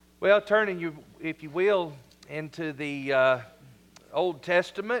Well, turning you, if you will, into the Old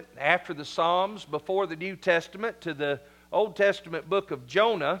Testament, after the Psalms, before the New Testament, to the Old Testament book of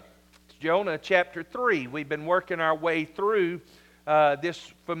Jonah, Jonah chapter 3. We've been working our way through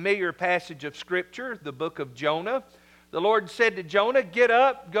this familiar passage of Scripture, the book of Jonah. The Lord said to Jonah, "Get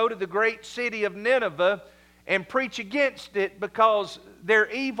up, go to the great city of Nineveh, and preach against it because there are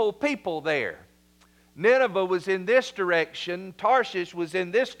evil people there." Nineveh was in this direction. Tarshish was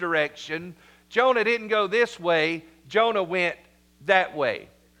in this direction. Jonah didn't go this way. Jonah went that way.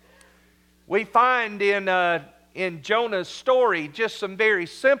 We find in Jonah's story just some very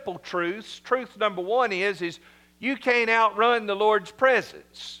simple truths. Truth number one is you can't outrun the Lord's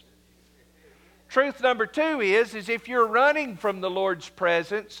presence. Truth number two is if you're running from the Lord's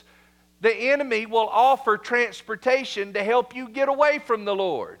presence, the enemy will offer transportation to help you get away from the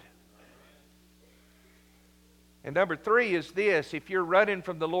Lord. And number three is this: if you're running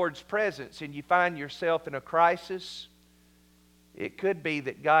from the Lord's presence and you find yourself in a crisis, it could be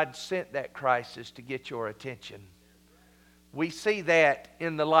that God sent that crisis to get your attention. We see that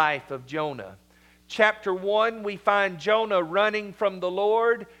in the life of Jonah. Chapter 1, we find Jonah running from the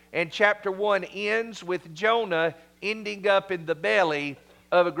Lord, and chapter 1 ends with Jonah ending up in the belly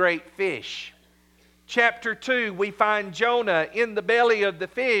of a great fish. Chapter 2, we find Jonah in the belly of the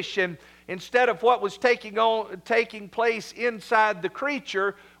fish, and instead of what was taking place inside the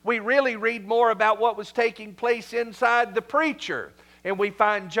creature, we really read more about what was taking place inside the preacher. And we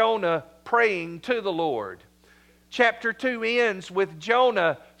find Jonah praying to the Lord. Chapter 2 ends with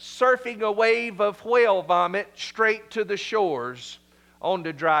Jonah surfing a wave of whale vomit straight to the shores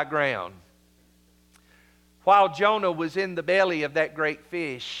onto dry ground. While Jonah was in the belly of that great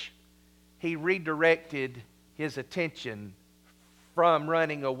fish, he redirected his attention from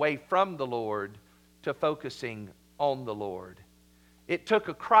running away from the Lord to focusing on the Lord. It took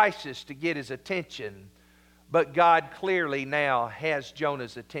a crisis to get his attention, but God clearly now has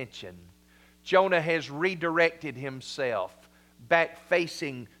Jonah's attention. Jonah has redirected himself back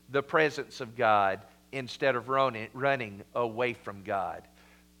facing the presence of God instead of running away from God.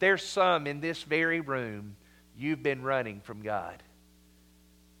 There's some in this very room, you've been running from God.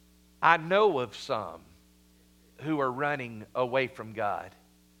 I know of some who are running away from God.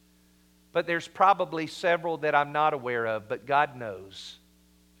 But there's probably several that I'm not aware of, but God knows.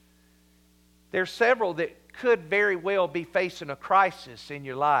 There's several that could very well be facing a crisis in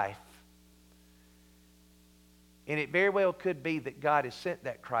your life. And it very well could be that God has sent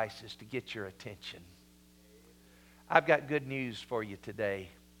that crisis to get your attention. I've got good news for you today.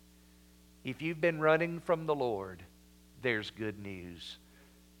 If you've been running from the Lord, there's good news.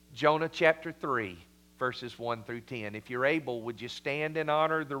 Jonah chapter 3. Verses 1 through 10. If you're able, would you stand and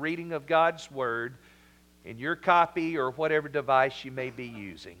honor the reading of God's Word in your copy or whatever device you may be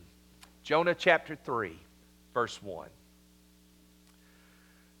using. Jonah chapter 3, verse 1.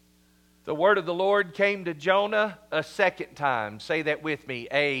 The word of the Lord came to Jonah a second time. Say that with me,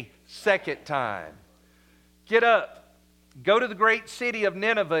 a second time. Get up, go to the great city of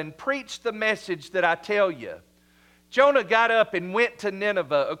Nineveh and preach the message that I tell you. Jonah got up and went to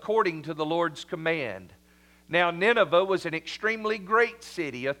Nineveh according to the Lord's command. Now Nineveh was an extremely great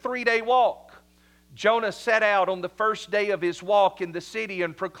city, a 3-day walk. Jonah set out on the first day of his walk in the city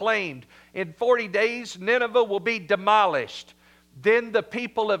and proclaimed, "In 40 days Nineveh will be demolished." Then the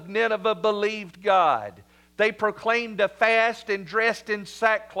people of Nineveh believed God. They proclaimed a fast and dressed in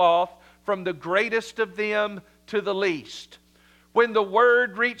sackcloth, from the greatest of them to the least. When the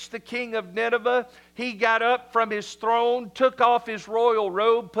word reached the king of Nineveh, he got up from his throne, took off his royal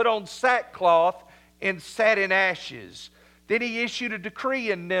robe, put on sackcloth, and sat in ashes. Then he issued a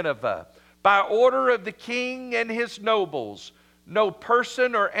decree in Nineveh, by order of the king and his nobles: no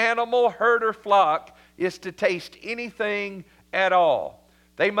person or animal, herd or flock is to taste anything at all.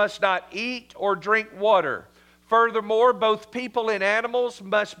 They must not eat or drink water. Furthermore, both people and animals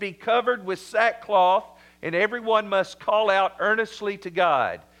must be covered with sackcloth, and everyone must call out earnestly to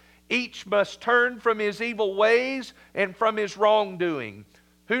God. Each must turn from his evil ways and from his wrongdoing.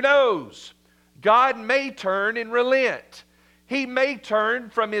 Who knows? God may turn and relent. He may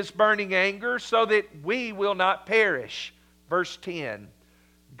turn from his burning anger so that we will not perish. Verse 10.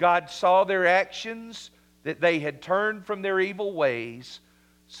 God saw their actions, that they had turned from their evil ways,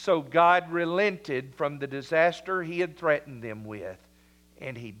 so God relented from the disaster he had threatened them with,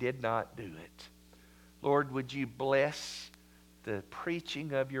 and he did not do it. Lord, would you bless the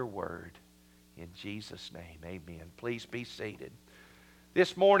preaching of your word? In Jesus' name, amen. Please be seated.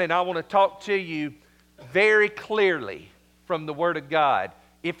 This morning I want to talk to you very clearly from the Word of God.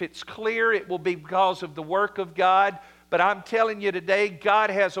 If it's clear, it will be because of the work of God, But I'm telling you today,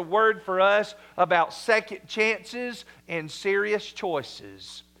 God has a word for us about second chances and serious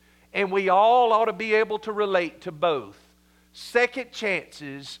choices. And we all ought to be able to relate to both second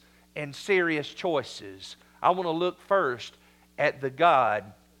chances and serious choices. I want to look first at the God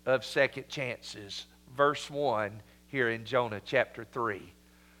of second chances. Verse 1 here in Jonah chapter 3.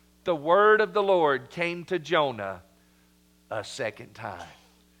 The word of the Lord came to Jonah a second time.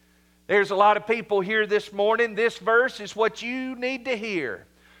 There's a lot of people here this morning. This verse is what you need to hear.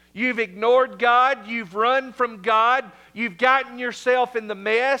 You've ignored God. You've run from God. You've gotten yourself in a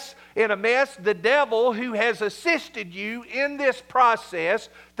mess. The devil who has assisted you in this process,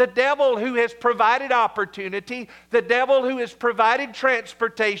 the devil who has provided opportunity, the devil who has provided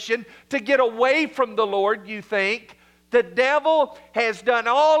transportation to get away from the Lord, you think. The devil has done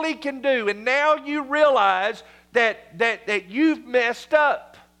all he can do, and now you realize that you've messed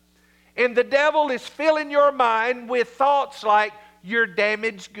up. And the devil is filling your mind with thoughts like, you're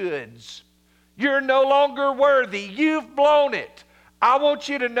damaged goods. You're no longer worthy. You've blown it. I want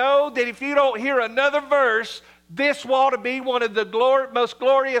you to know that if you don't hear another verse, this ought to be one of the most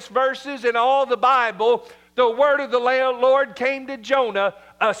glorious verses in all the Bible. The word of the Lord came to Jonah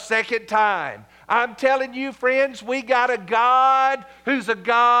a second time. I'm telling you, friends, we got a God who's a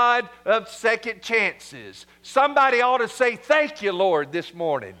God of second chances. Somebody ought to say, thank you, Lord, this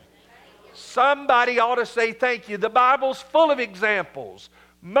morning. Somebody ought to say thank you. The Bible's full of examples.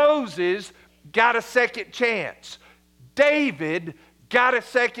 Moses got a second chance. David got a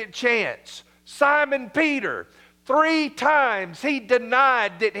second chance. Simon Peter, 3 times he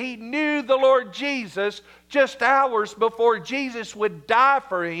denied that he knew the Lord Jesus just hours before Jesus would die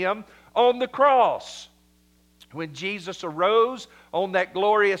for him on the cross. When Jesus arose on that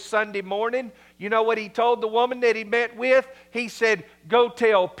glorious Sunday morning, you know what he told the woman that he met with? He said, go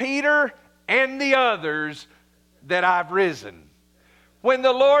tell Peter and the others that I've risen. When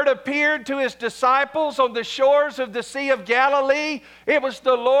the Lord appeared to his disciples on the shores of the Sea of Galilee, it was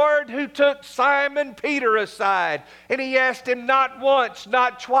the Lord who took Simon Peter aside, and he asked him not once,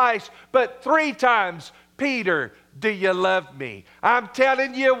 not twice, but 3 times, Peter, do you love me? I'm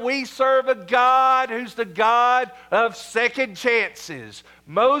telling you, we serve a God who's the God of second chances.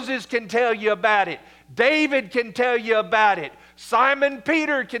 Moses can tell you about it. David can tell you about it. Simon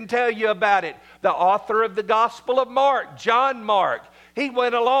Peter can tell you about it. The author of the Gospel of Mark, John Mark, he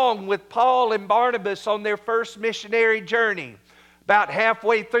went along with Paul and Barnabas on their first missionary journey. About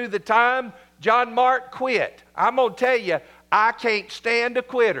halfway through the time, John Mark quit. I'm going to tell you, I can't stand a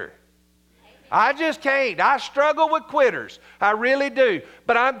quitter. I just can't. I struggle with quitters. I really do.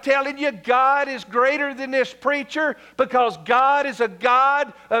 But I'm telling you, God is greater than this preacher because God is a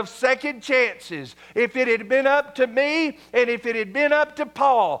God of second chances. If it had been up to me and if it had been up to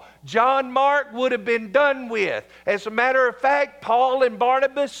Paul, John Mark would have been done with. As a matter of fact, Paul and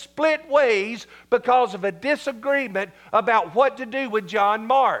Barnabas split ways because of a disagreement about what to do with John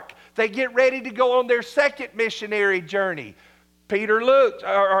Mark. They get ready to go on their second missionary journey. Peter looks,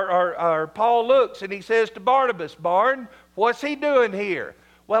 or Paul looks, and he says to Barnabas, Barn, what's he doing here?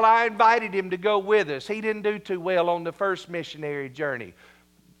 Well, I invited him to go with us. He didn't do too well on the first missionary journey.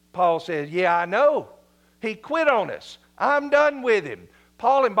 Paul says, yeah, I know. He quit on us. I'm done with him.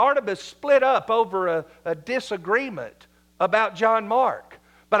 Paul and Barnabas split up over a disagreement about John Mark.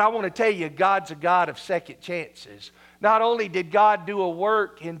 But I want to tell you, God's a God of second chances. Not only did God do a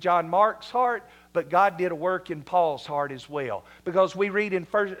work in John Mark's heart, but God did a work in Paul's heart as well. Because we read in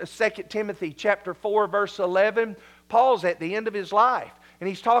 2 Timothy chapter 4, verse 11, Paul's at the end of his life. And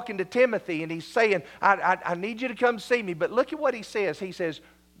he's talking to Timothy and he's saying, I need you to come see me. But look at what he says. He says,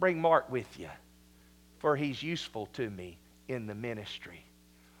 bring Mark with you, for he's useful to me in the ministry.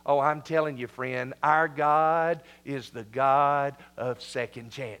 Oh, I'm telling you, friend, our God is the God of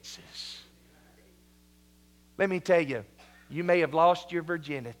second chances. Let me tell you, you may have lost your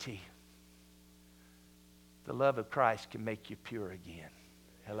virginity. The love of Christ can make you pure again.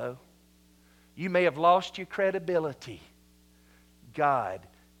 Hello? You may have lost your credibility. God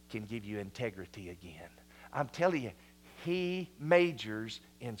can give you integrity again. I'm telling you, He majors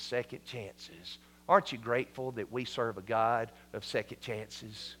in second chances. Aren't you grateful that we serve a God of second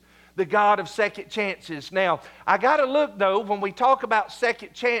chances? The God of second chances. Now, I got to look, though, when we talk about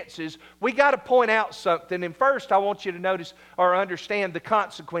second chances, we got to point out something. And first, I want you to notice or understand the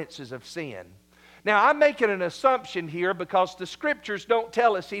consequences of sin. Now, I'm making an assumption here because the Scriptures don't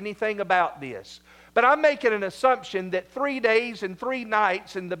tell us anything about this. But I'm making an assumption that 3 days and 3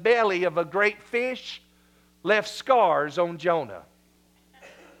 nights in the belly of a great fish left scars on Jonah.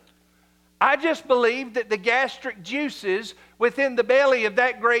 I just believe that the gastric juices within the belly of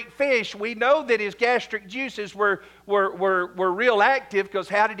that great fish, we know that his gastric juices were real active, because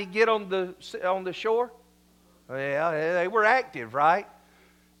how did he get on the shore? Well, they were active, right?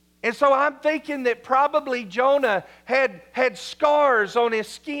 And so I'm thinking that probably Jonah had scars on his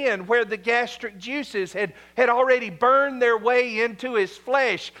skin where the gastric juices had already burned their way into his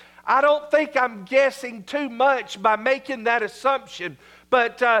flesh. I don't think I'm guessing too much by making that assumption.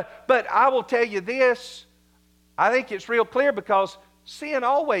 But I will tell you this, I think it's real clear, because sin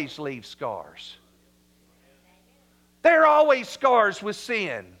always leaves scars. There are always scars with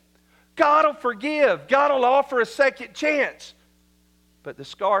sin. God will forgive. God will offer a second chance. But the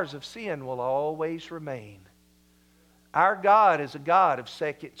scars of sin will always remain. Our God is a God of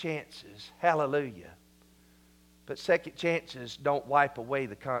second chances. Hallelujah. But second chances don't wipe away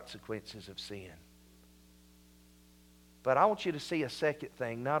the consequences of sin. But I want you to see a second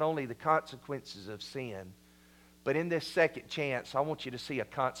thing, not only the consequences of sin, but in this second chance, I want you to see a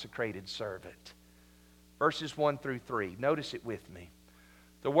consecrated servant. Verses 1 through 3. Notice it with me.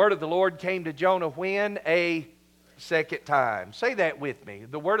 The word of the Lord came to Jonah when? A second time. Say that with me.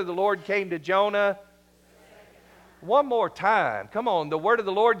 The word of the Lord came to Jonah. One more time. Come on. The word of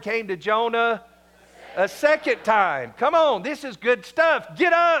the Lord came to Jonah a second time. Come on. This is good stuff.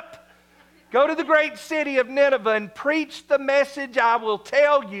 Get up. Go to the great city of Nineveh and preach the message I will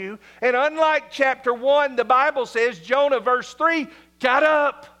tell you. And unlike chapter 1, the Bible says, Jonah, verse 3, got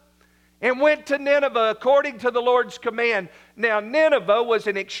up and went to Nineveh according to the Lord's command. Now, Nineveh was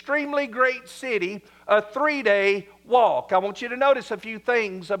an extremely great city, a 3-day walk. I want you to notice a few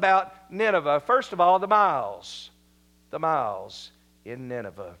things about Nineveh. First of all, the miles in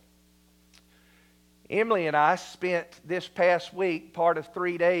Nineveh. Emily and I spent this past week part of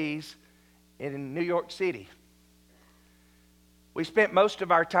 3 days in New York City. We spent most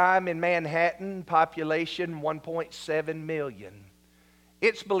of our time in Manhattan, population 1.7 million.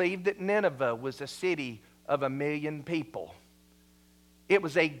 It's believed that Nineveh was a city of 1 million people. It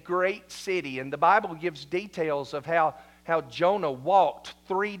was a great city, and the Bible gives details of how Jonah walked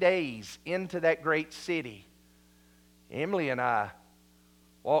 3 days into that great city. Emily and I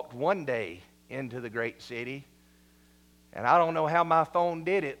walked 1 day into the great city. And I don't know how my phone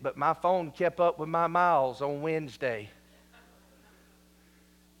did it, but my phone kept up with my miles on Wednesday.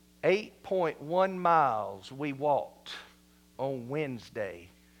 8.1 miles we walked on Wednesday,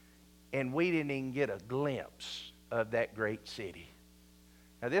 and we didn't even get a glimpse of that great city.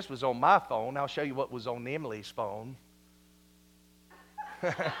 Now, this was on my phone. I'll show you what was on Emily's phone.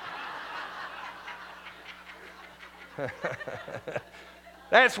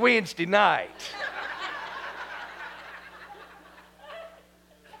 That's Wednesday night.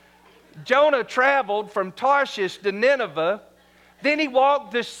 Jonah traveled from Tarshish to Nineveh. Then he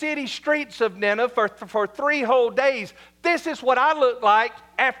walked the city streets of Nineveh for 3 whole days. This is what I look like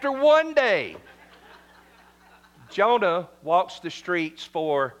after 1 day. Jonah walks the streets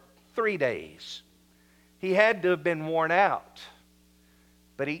for 3 days. He had to have been worn out.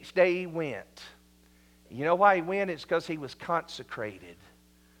 But each day he went. You know why he went? It's because he was consecrated.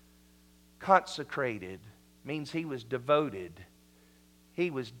 Consecrated means he was devoted. He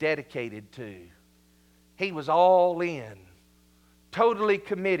was dedicated to. He was all in. Totally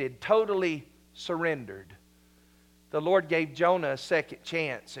committed. Totally surrendered. The Lord gave Jonah a second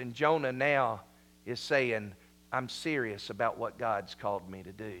chance, and Jonah now is saying, I'm serious about what God's called me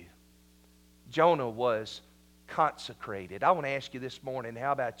to do. Jonah was consecrated. I want to ask you this morning,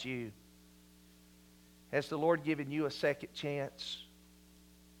 how about you? Has the Lord given you a second chance?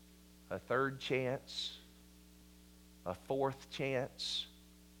 A third chance? A fourth chance?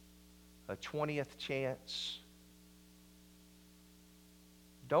 A 20th chance?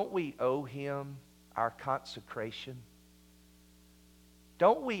 Don't we owe Him our consecration?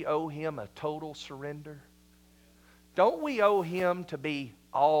 Don't we owe Him a total surrender? Don't we owe Him to be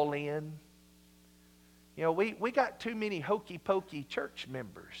all in? You know, we got too many hokey-pokey church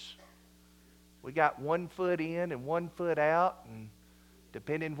members. We got 1 foot in and 1 foot out, and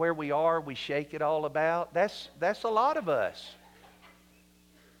depending where we are, we shake it all about. That's a lot of us.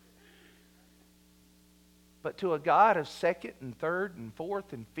 But to a God of second and third and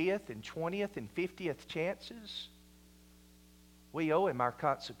fourth and fifth and 20th and 50th chances, we owe Him our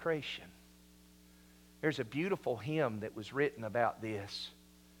consecration. There's a beautiful hymn that was written about this.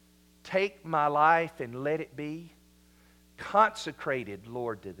 Take my life and let it be consecrated,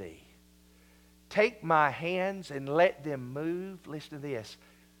 Lord, to Thee. Take my hands and let them move, listen to this,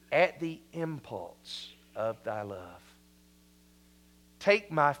 at the impulse of Thy love.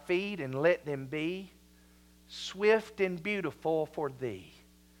 Take my feet and let them be swift and beautiful for Thee.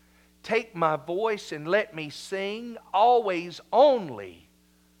 Take my voice and let me sing, always only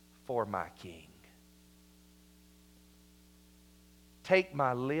for my King. Take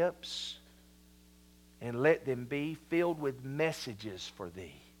my lips and let them be filled with messages for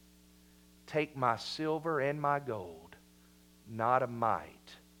thee. Take my silver and my gold, not a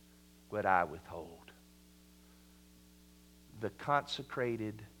mite would I withhold. The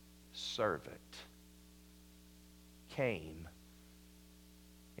consecrated servant came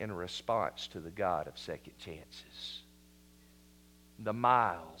in response to the God of second chances. The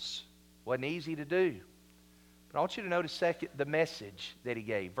miles wasn't easy to do. But I want you to notice the message that he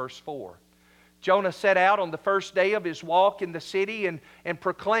gave. Verse 4. Jonah set out on the first day of his walk in the city and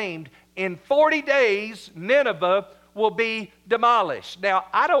proclaimed, in 40 days Nineveh will be demolished. Now,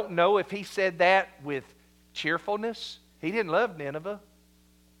 I don't know if he said that with cheerfulness. He didn't love Nineveh.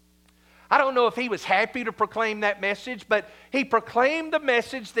 I don't know if he was happy to proclaim that message, but he proclaimed the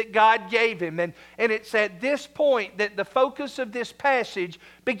message that God gave him. And it's at this point that the focus of this passage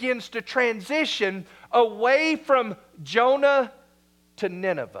begins to transition away from Jonah to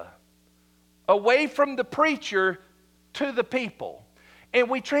Nineveh, away from the preacher to the people. And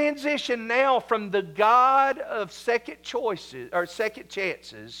we transition now from the God of second choices or second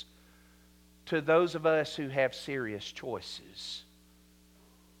chances to those of us who have serious choices.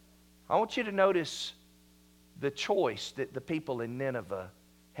 I want you to notice the choice that the people in Nineveh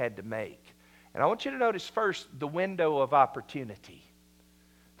had to make. And I want you to notice first the window of opportunity.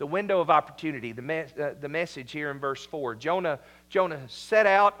 The window of opportunity. The message here in verse 4. Jonah set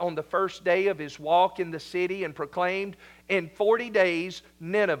out on the first day of his walk in the city and proclaimed, in 40 days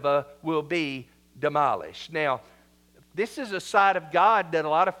Nineveh will be demolished. Now, this is a side of God that a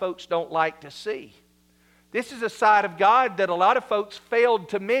lot of folks don't like to see. This is a side of God that a lot of folks failed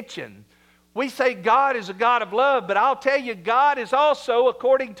to mention. We say God is a God of love, but I'll tell you, God is also,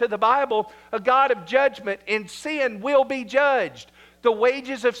 according to the Bible, a God of judgment, and sin will be judged. The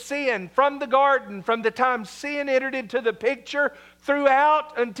wages of sin from the garden, from the time sin entered into the picture,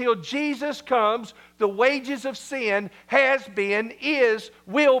 throughout until Jesus comes, the wages of sin has been, is,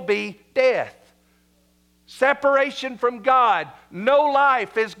 will be death. Separation from God, no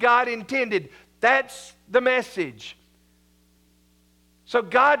life as God intended. That's the message. So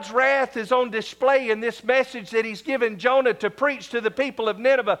God's wrath is on display in this message that He's given Jonah to preach to the people of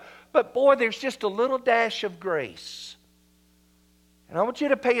Nineveh. But boy, there's just a little dash of grace. And I want you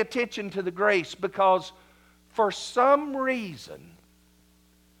to pay attention to the grace, because for some reason,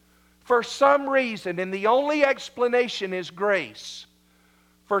 and the only explanation is grace,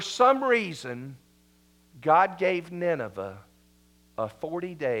 for some reason, God gave Nineveh a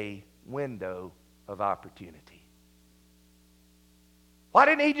 40-day window of opportunity. Why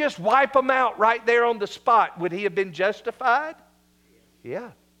didn't He just wipe them out right there on the spot? Would He have been justified?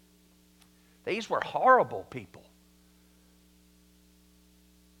 Yeah. These were horrible people.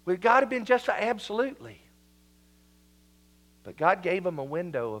 Would God have been justified? Absolutely. But God gave them a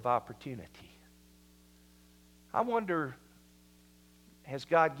window of opportunity. I wonder, has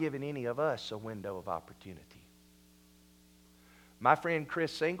God given any of us a window of opportunity? My friend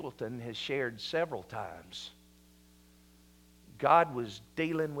Chris Singleton has shared several times. God was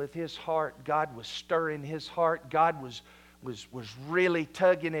dealing with his heart. God was stirring his heart. God was really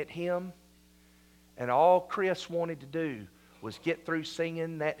tugging at him. And all Chris wanted to do was get through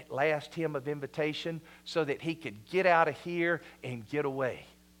singing that last hymn of invitation so that he could get out of here and get away.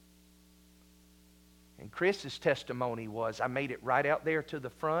 And Chris's testimony was, I made it right out there to the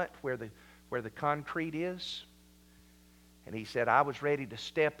front where the concrete is. And he said, I was ready to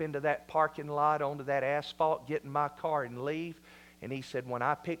step into that parking lot, onto that asphalt, get in my car and leave. And he said, when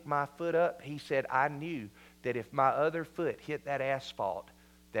I picked my foot up, he said, I knew that if my other foot hit that asphalt,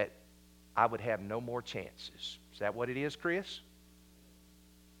 that I would have no more chances. Is that what it is, Chris?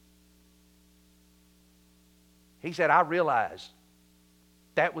 He said, I realized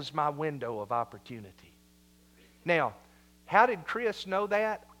that was my window of opportunity. Now, how did Chris know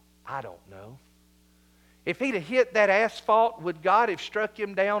that? I don't know. If he'd have hit that asphalt, would God have struck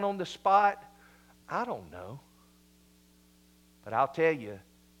him down on the spot? I don't know. But I'll tell you,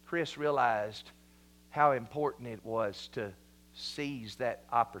 Chris realized how important it was to seize that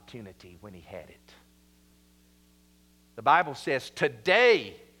opportunity when he had it. The Bible says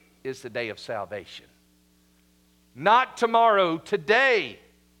today is the day of salvation. Not tomorrow, today.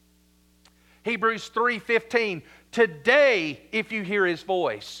 Hebrews 3:15. Today, if you hear His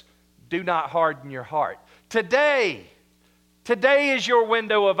voice, do not harden your heart. Today is your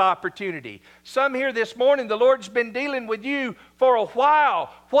window of opportunity. Some here this morning, the Lord's been dealing with you for a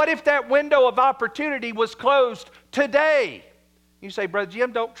while. What if that window of opportunity was closed today? You say, Brother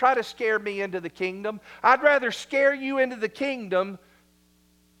Jim, don't try to scare me into the kingdom. I'd rather scare you into the kingdom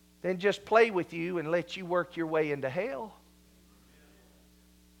than just play with you and let you work your way into hell.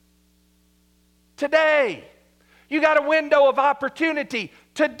 Today, you got a window of opportunity.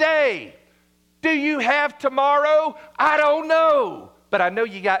 Today. Do you have tomorrow? I don't know. But I know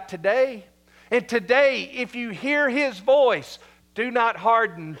you got today. And today, if you hear His voice, do not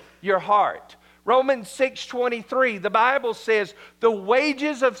harden your heart. Romans 6:23, the Bible says, the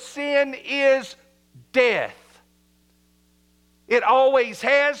wages of sin is death. It always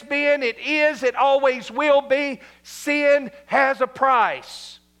has been, it is, it always will be. Sin has a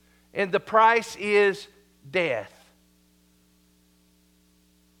price, and the price is death.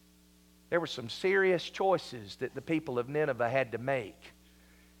 There were some serious choices that the people of Nineveh had to make.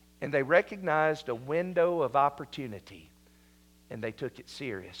 And they recognized a window of opportunity, and they took it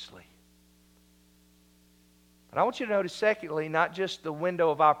seriously. But I want you to notice, secondly, not just the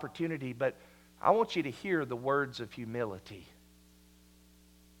window of opportunity, but I want you to hear the words of humility.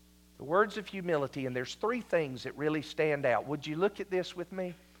 The words of humility, and there's three things that really stand out. Would you look at this with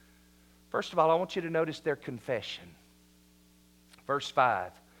me? First of all, I want you to notice their confession. Verse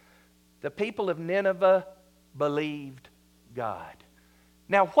 5. The people of Nineveh believed God.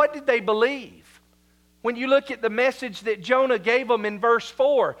 Now, what did they believe? When you look at the message that Jonah gave them in verse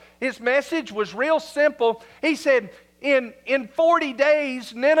 4, his message was real simple. He said, in 40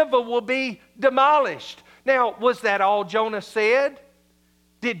 days, Nineveh will be demolished. Now, was that all Jonah said?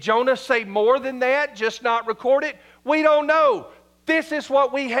 Did Jonah say more than that, just not record it? We don't know. This is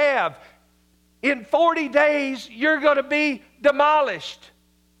what we have. In 40 days, you're going to be demolished.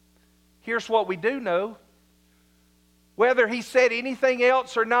 Here's what we do know. Whether he said anything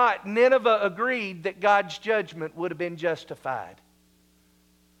else or not, Nineveh agreed that God's judgment would have been justified.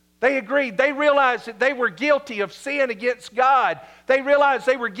 They agreed. They realized that they were guilty of sin against God. They realized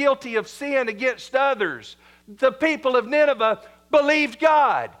they were guilty of sin against others. The people of Nineveh believed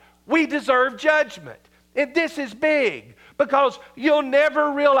God. We deserve judgment. And this is big, because you'll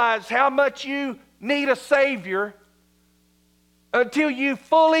never realize how much you need a Savior until you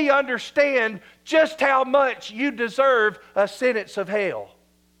fully understand just how much you deserve a sentence of hell.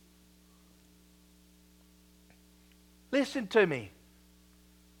 Listen to me.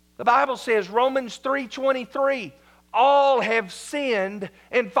 The Bible says, Romans 3:23, all have sinned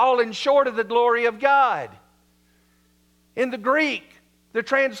and fallen short of the glory of God. In the Greek, the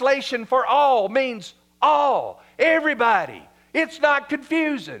translation for all means all, everybody. It's not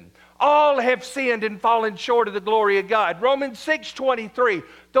confusing. All have sinned and fallen short of the glory of God. Romans 6:23,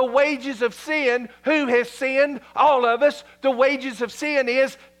 the wages of sin, who has sinned? All of us. The wages of sin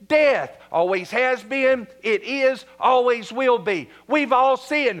is death. Always has been, it is, always will be. We've all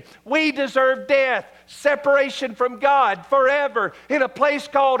sinned. We deserve death, separation from God forever in a place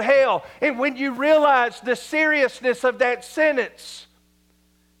called hell. And when you realize the seriousness of that sentence,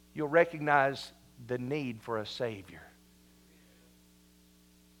 you'll recognize the need for a Savior.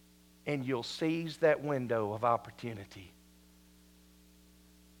 And you'll seize that window of opportunity.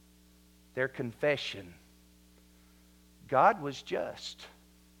 Their confession. God was just.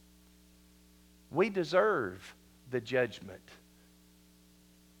 We deserve the judgment.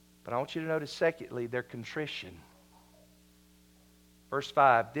 But I want you to notice, secondly, their contrition. Verse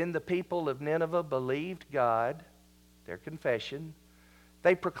 5, then the people of Nineveh believed God, their confession.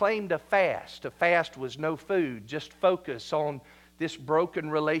 They proclaimed a fast. A fast was no food, just focus on this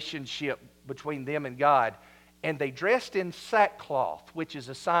broken relationship between them and God. And they dressed in sackcloth, which is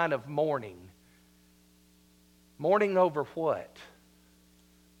a sign of mourning. Mourning over what?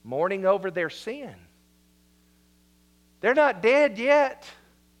 Mourning over their sin. They're not dead yet.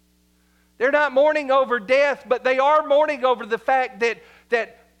 They're not mourning over death, but they are mourning over the fact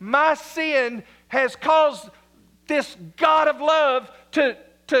that my sin has caused this God of love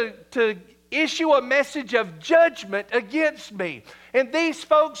to issue a message of judgment against me. And these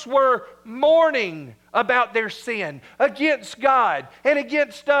folks were mourning about their sin against God and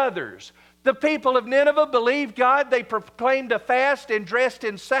against others. The people of Nineveh believed God. They proclaimed a fast and dressed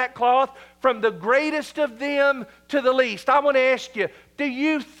in sackcloth, from the greatest of them to the least. I want to ask you, do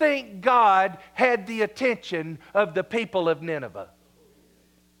you think God had the attention of the people of Nineveh?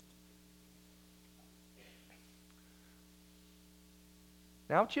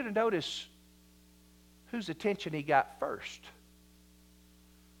 Now I want you to notice whose attention he got first.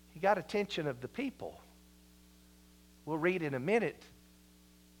 He got attention of the people. We'll read in a minute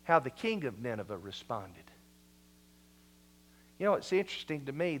how the king of Nineveh responded. You know, it's interesting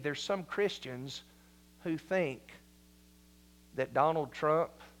to me, there's some Christians who think that Donald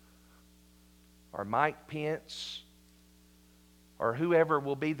Trump or Mike Pence or whoever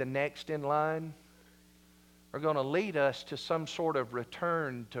will be the next in line are going to lead us to some sort of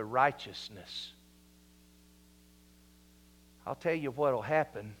return to righteousness. I'll tell you what will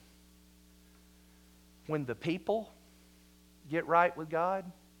happen. When the people get right with God,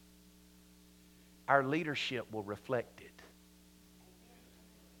 our leadership will reflect it.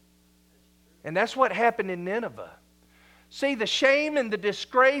 And that's what happened in Nineveh. See, the shame and the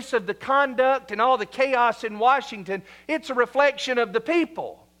disgrace of the conduct and all the chaos in Washington, it's a reflection of the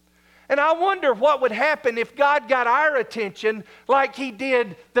people. And I wonder what would happen if God got our attention like He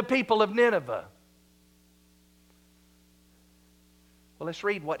did the people of Nineveh. Well, let's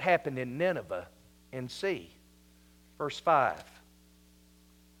read what happened in Nineveh and see. Verse 5.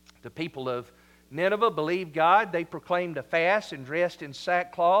 The people of Nineveh believed God. They proclaimed a fast and dressed in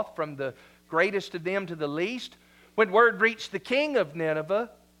sackcloth, from the greatest of them to the least. When word reached the king of Nineveh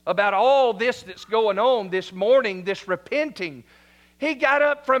about all this that's going on, this mourning, this repenting, he got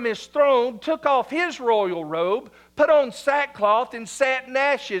up from his throne, took off his royal robe, put on sackcloth and sat in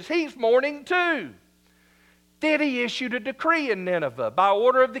ashes. He's mourning too. Then he issued a decree in Nineveh by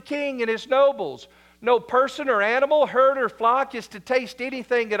order of the king and his nobles. No person or animal, herd or flock is to taste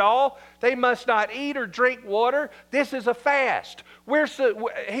anything at all. They must not eat or drink water. This is a fast.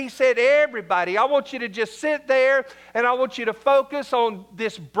 He said, everybody, I want you to just sit there and I want you to focus on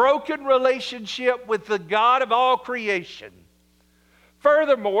this broken relationship with the God of all creation.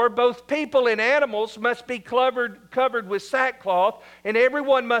 Furthermore, both people and animals must be covered with sackcloth, and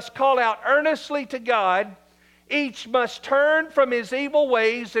everyone must call out earnestly to God. Each must turn from his evil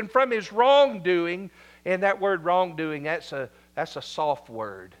ways and from his wrongdoing. And that word wrongdoing, that's a soft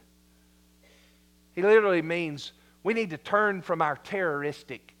word. He literally means we need to turn from our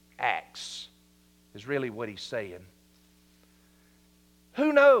terroristic acts, is really what he's saying.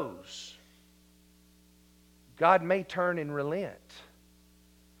 Who knows? God may turn and relent.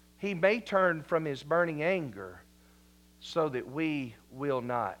 He may turn from His burning anger so that we will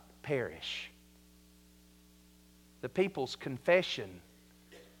not perish. The people's confession,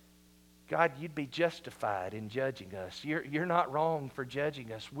 God, you'd be justified in judging us. You're not wrong for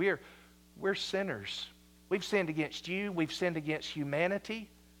judging us. We're sinners. We've sinned against you. We've sinned against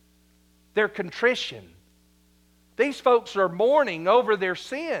humanity. Their contrition. These folks are mourning over their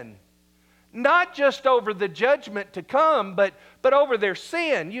sin. Not just over the judgment to come, but over their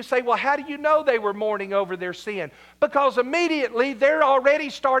sin. You say, well, how do you know they were mourning over their sin? Because immediately they're already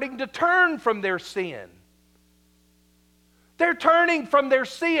starting to turn from their sin. They're turning from their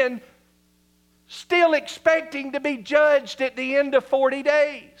sin, still expecting to be judged at the end of 40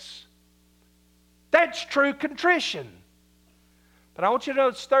 days. That's true contrition. But I want you to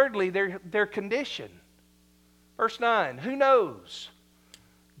notice, thirdly, their condition. Verse 9, who knows?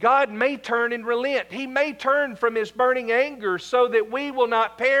 God may turn and relent. He may turn from His burning anger so that we will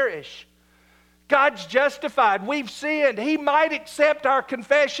not perish. God's justified. We've sinned. He might accept our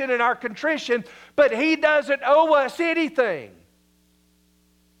confession and our contrition, but He doesn't owe us anything.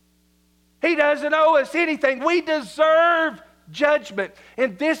 He doesn't owe us anything. We deserve judgment.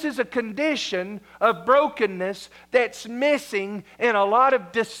 And this is a condition of brokenness that's missing in a lot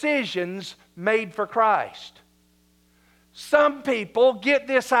of decisions made for Christ. Some people get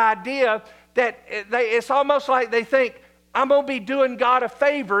this idea that it's almost like they think, I'm going to be doing God a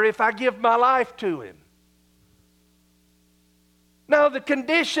favor if I give my life to Him. No, the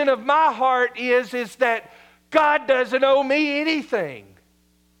condition of my heart is that God doesn't owe me anything.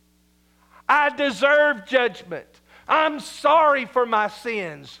 I deserve judgment. I'm sorry for my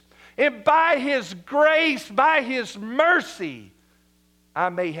sins. And by His grace, by His mercy, I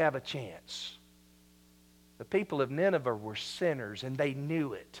may have a chance. The people of Nineveh were sinners, and they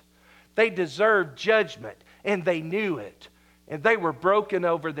knew it. They deserved judgment, and they knew it. And they were broken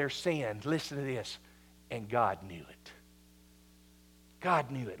over their sin. Listen to this. And God knew it.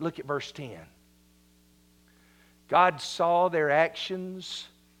 God knew it. Look at verse 10. God saw their actions,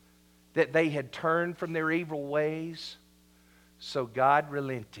 that they had turned from their evil ways. So God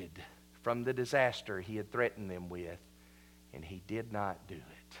relented from the disaster He had threatened them with, and He did not do it.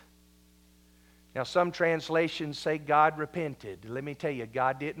 Now, some translations say God repented. Let me tell you,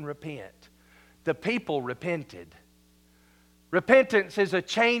 God didn't repent. The people repented. Repentance is a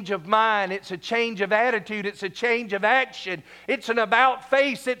change of mind. It's a change of attitude. It's a change of action. It's an about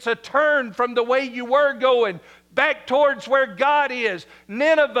face. It's a turn from the way you were going back towards where God is.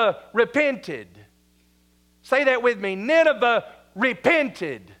 Nineveh repented. Say that with me. Nineveh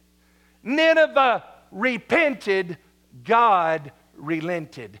repented. Nineveh repented. God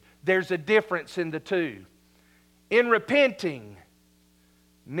relented. There's a difference in the two. In repenting,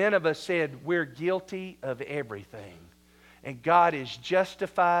 Nineveh said, we're guilty of everything. And God is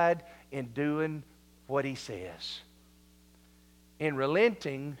justified in doing what He says. In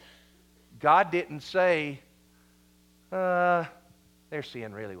relenting, God didn't say, their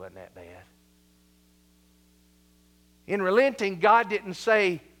sin really wasn't that bad. In relenting, God didn't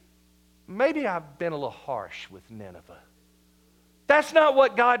say, maybe I've been a little harsh with Nineveh. That's not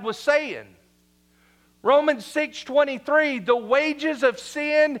what God was saying. Romans 6:23, the wages of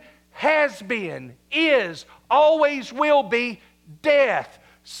sin has been, is, always will be death,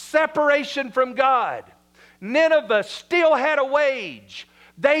 separation from God. Nineveh still had a wage.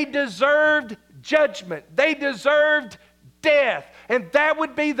 They deserved judgment. They deserved death. And that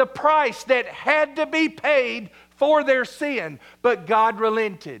would be the price that had to be paid for their sin. But God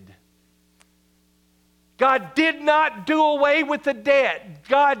relented. God did not do away with the debt.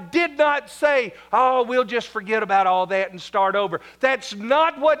 God did not say, oh, we'll just forget about all that and start over. That's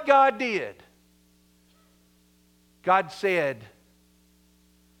not what God did. God said,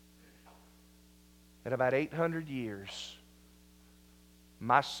 in about 800 years,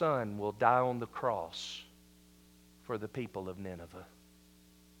 my Son will die on the cross for the people of Nineveh.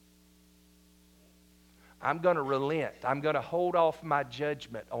 I'm going to relent. I'm going to hold off my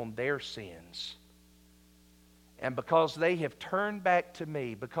judgment on their sins. And because they have turned back to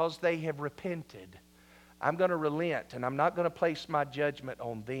me, because they have repented, I'm going to relent, and I'm not going to place my judgment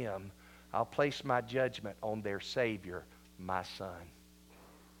on them. I'll place my judgment on their Savior, my Son.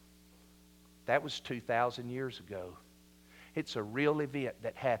 That was 2,000 years ago. It's a real event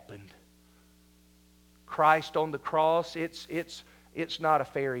that happened. Christ on the cross, it's not a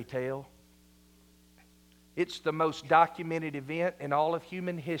fairy tale. It's the most documented event in all of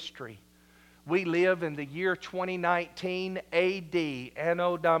human history. We live in the year 2019 AD,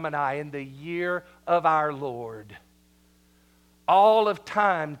 Anno Domini, in the year of our Lord. All of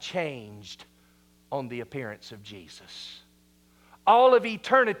time changed on the appearance of Jesus. All of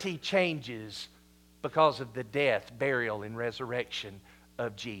eternity changes because of the death, burial, and resurrection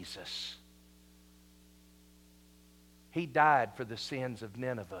of Jesus. He died for the sins of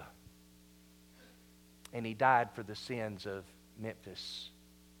Nineveh. And He died for the sins of Memphis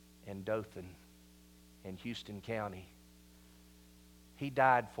and Dothan and Houston County. He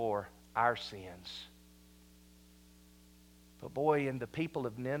died for our sins. But boy, in the people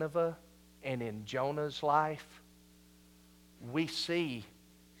of Nineveh and in Jonah's life, we see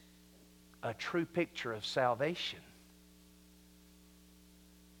a true picture of salvation.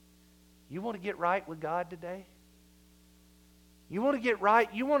 You want to get right with God today? You want to get right?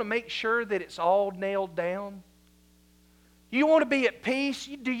 You want to make sure that it's all nailed down? You want to be at peace?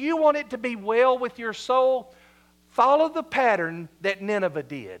 Do you want it to be well with your soul? Follow the pattern that Nineveh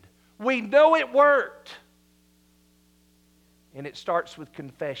did. We know it worked. And it starts with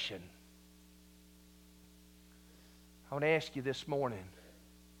confession. I want to ask you this morning,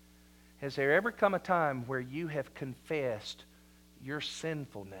 has there ever come a time where you have confessed your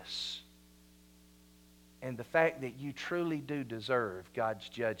sinfulness and the fact that you truly do deserve God's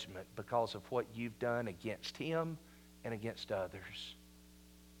judgment because of what you've done against Him and against others?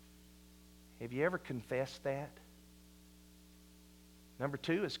 Have you ever confessed that? Number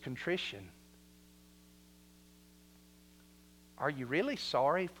 2 is contrition. Are you really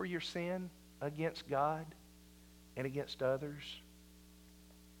sorry for your sin against God and against others?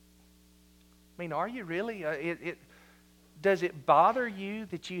 I mean, are you really? Does it bother you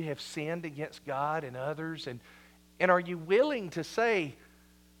that you have sinned against God and others? And are you willing to say,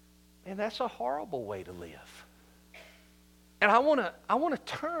 man, that's a horrible way to live? And I want to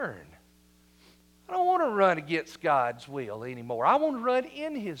turn. I don't want to run against God's will anymore. I want to run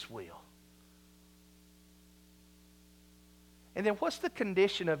in His will. And then what's the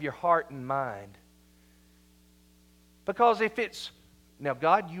condition of your heart and mind? Because if it's, now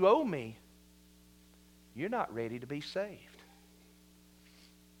God, you owe me, you're not ready to be saved.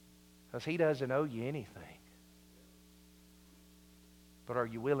 Because He doesn't owe you anything. But are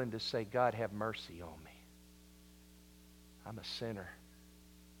you willing to say, God, have mercy on me? I'm a sinner.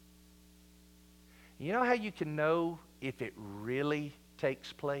 You know how you can know if it really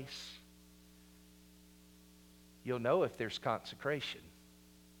takes place? You'll know if there's consecration.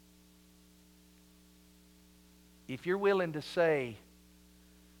 If you're willing to say,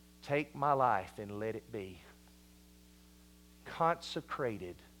 take my life and let it be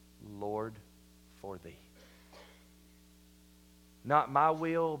consecrated, Lord, for Thee. Not my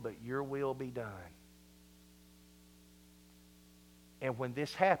will, but your will be done. And when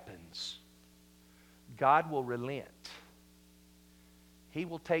this happens, God will relent. He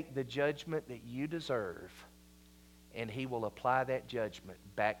will take the judgment that you deserve, and He will apply that judgment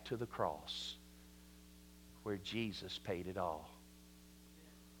back to the cross. where Jesus paid it all.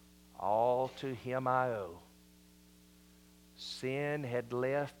 All to Him I owe. Sin had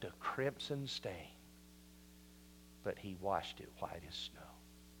left a crimson stain, but He washed it white as snow.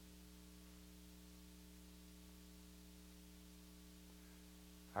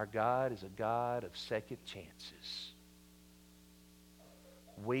 Our God is a God of second chances.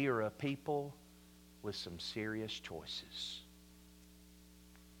 We are a people with some serious choices.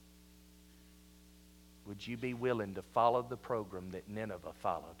 Would you be willing to follow the program that Nineveh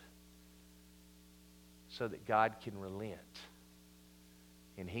followed so that God can relent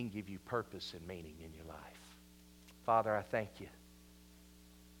and He can give you purpose and meaning in your life? Father, I thank You.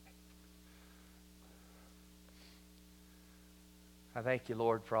 I thank You,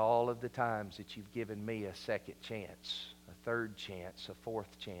 Lord, for all of the times that You've given me a second chance, a third chance, a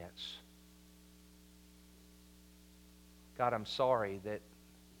fourth chance. God, I'm sorry that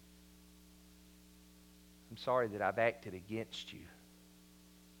I've acted against You.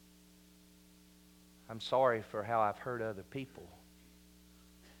 I'm sorry for how I've hurt other people.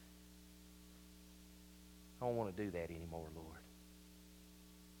 I don't want to do that anymore, Lord.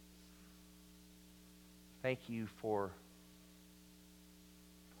 Thank You for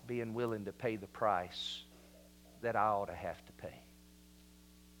being willing to pay the price that I ought to have to pay.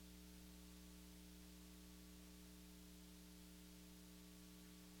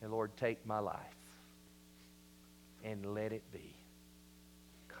 And Lord, take my life and let it be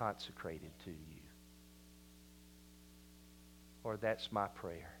consecrated to You. Lord, that's my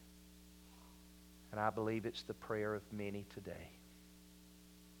prayer. And I believe it's the prayer of many today.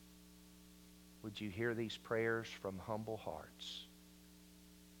 Would You hear these prayers from humble hearts?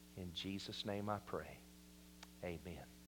 In Jesus' name I pray. Amen.